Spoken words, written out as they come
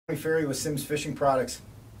Tony Ferrie with Simms Fishing Products.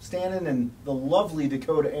 Standing in the lovely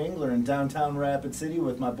Dakota Angler in downtown Rapid City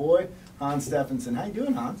with my boy, Hans Stephenson. How you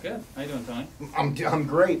doing, Hans? Good. How you doing, Tony? I'm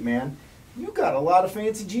great, man. You got a lot of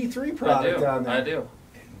fancy G3 product on there. I do.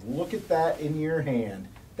 And look at that in your hand.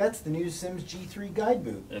 That's the new Simms G3 guide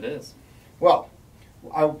boot. It is. Well,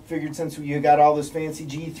 I figured since you got all this fancy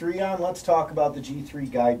G3 on, let's talk about the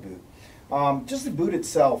G3 guide boot. Just the boot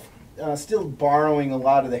itself, still borrowing a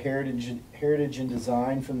lot of the heritage and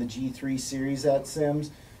design from the G3 series at Simms.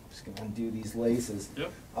 Just going to undo these laces.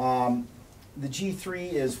 Yep. The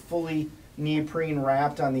G3 is fully neoprene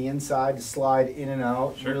wrapped on the inside to slide in and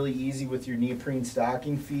out. Sure. Really easy with your neoprene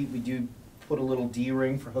stocking feet. We do put a little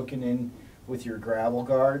D-ring for hooking in with your gravel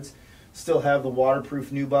guards. Still have the waterproof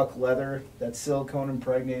nubuck leather that's silicone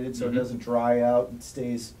impregnated so it doesn't dry out. It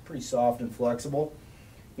stays pretty soft and flexible.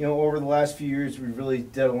 You know, over the last few years we've really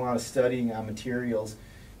did a lot of studying on materials,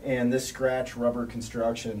 and this scratch rubber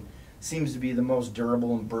construction seems to be the most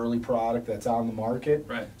durable and burly product that's on the market.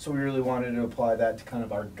 Right. So we really wanted to apply that to kind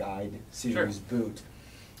of our guide series boot.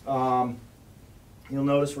 You'll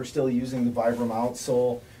notice we're still using the Vibram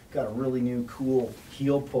outsole. Got a really new cool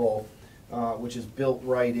heel pull, which is built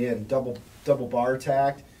right in, double bar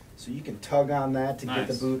tacked, so you can tug on that to get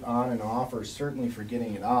the boot on and off, or certainly for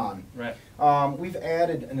getting it on. Right. We've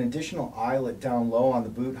added an additional eyelet down low on the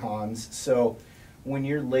boot, Hans, so when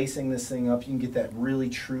you're lacing this thing up, you can get that really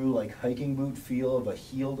true like hiking boot feel of a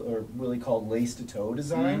heeled, or really called lace to toe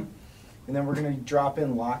design. And then we're going to drop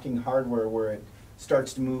in locking hardware where it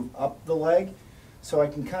starts to move up the leg, so I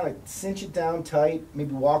can kind of cinch it down tight,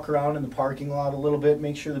 maybe walk around in the parking lot a little bit,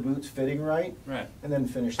 make sure the boot's fitting right, and then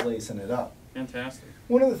finish lacing it up. Fantastic.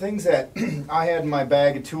 One of the things that I had in my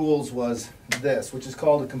bag of tools was this, which is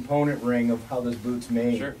called a component ring of how this boot's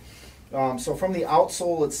made. Sure. So from the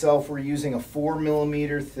outsole itself, we're using a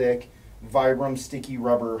 4mm thick Vibram sticky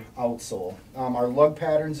rubber outsole. Our lug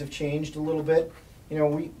patterns have changed a little bit. You know,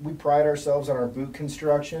 we pride ourselves on our boot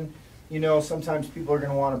construction. You know, sometimes people are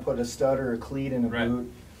going to want to put a stud or a cleat in a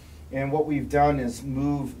boot. And what we've done is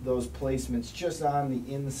move those placements just on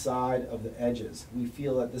the inside of the edges. We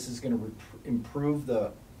feel that this is going to improve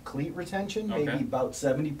the cleat retention, maybe about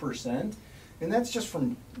 70%. And that's just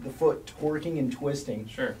from the foot torquing and twisting.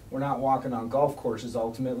 Sure. We're not walking on golf courses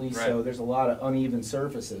ultimately, so there's a lot of uneven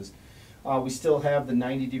surfaces. We still have the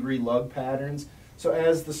 90-degree lug patterns, so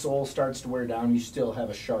as the sole starts to wear down, you still have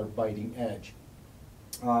a sharp biting edge.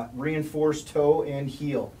 Reinforced toe and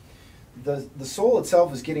heel. The sole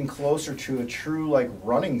itself is getting closer to a true like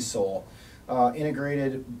running sole.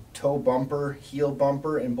 Integrated toe bumper, heel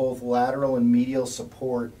bumper, and both lateral and medial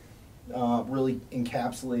support, really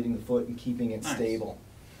encapsulating the foot and keeping it stable.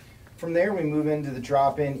 From there we move into the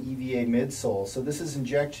drop-in EVA midsole. So this is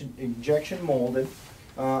injection molded.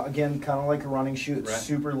 Again, kind of like a running shoe. It's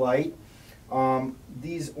super light.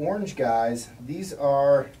 These orange guys, these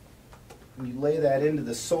are, when you lay that into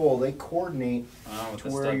the sole, they coordinate to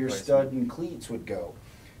where your stud and cleats would go.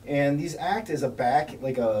 And these act as a back,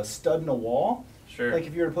 like a stud in a wall. Sure. Like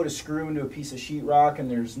if you were to put a screw into a piece of sheetrock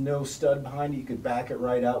and there's no stud behind it, you could back it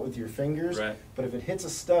right out with your fingers. Right. But if it hits a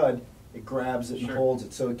stud, it grabs it and holds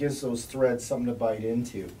it, so it gives those threads something to bite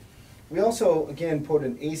into. We also, again, put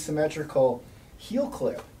an asymmetrical heel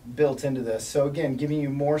clip built into this. So again, giving you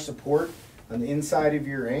more support on the inside of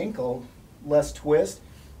your ankle, less twist.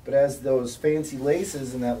 But as those fancy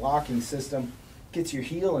laces and that locking system gets your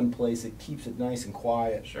heel in place, it keeps it nice and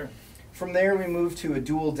quiet. Sure. From there we move to a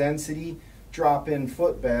dual density drop-in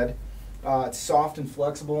footbed. It's soft and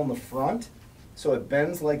flexible in the front, so it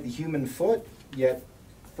bends like the human foot, yet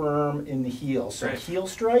firm in the heel. So heel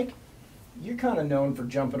strike, you're kind of known for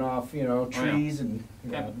jumping off, you know, trees and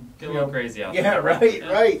get a little crazy out there. Yeah,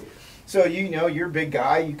 right. So you know, you're a big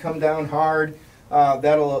guy, you come down hard,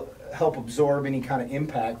 that'll help absorb any kind of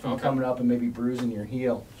impact from coming up and maybe bruising your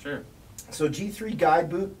heel. Sure. So G3 guide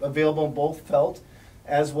boot available in both felt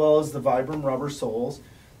as well as the Vibram rubber soles.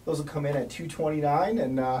 Those will come in at $229,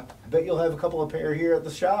 and I bet you'll have a couple of pair here at the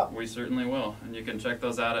shop. We certainly will, and you can check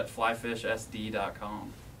those out at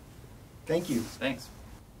flyfishsd.com. Thank you. Thanks.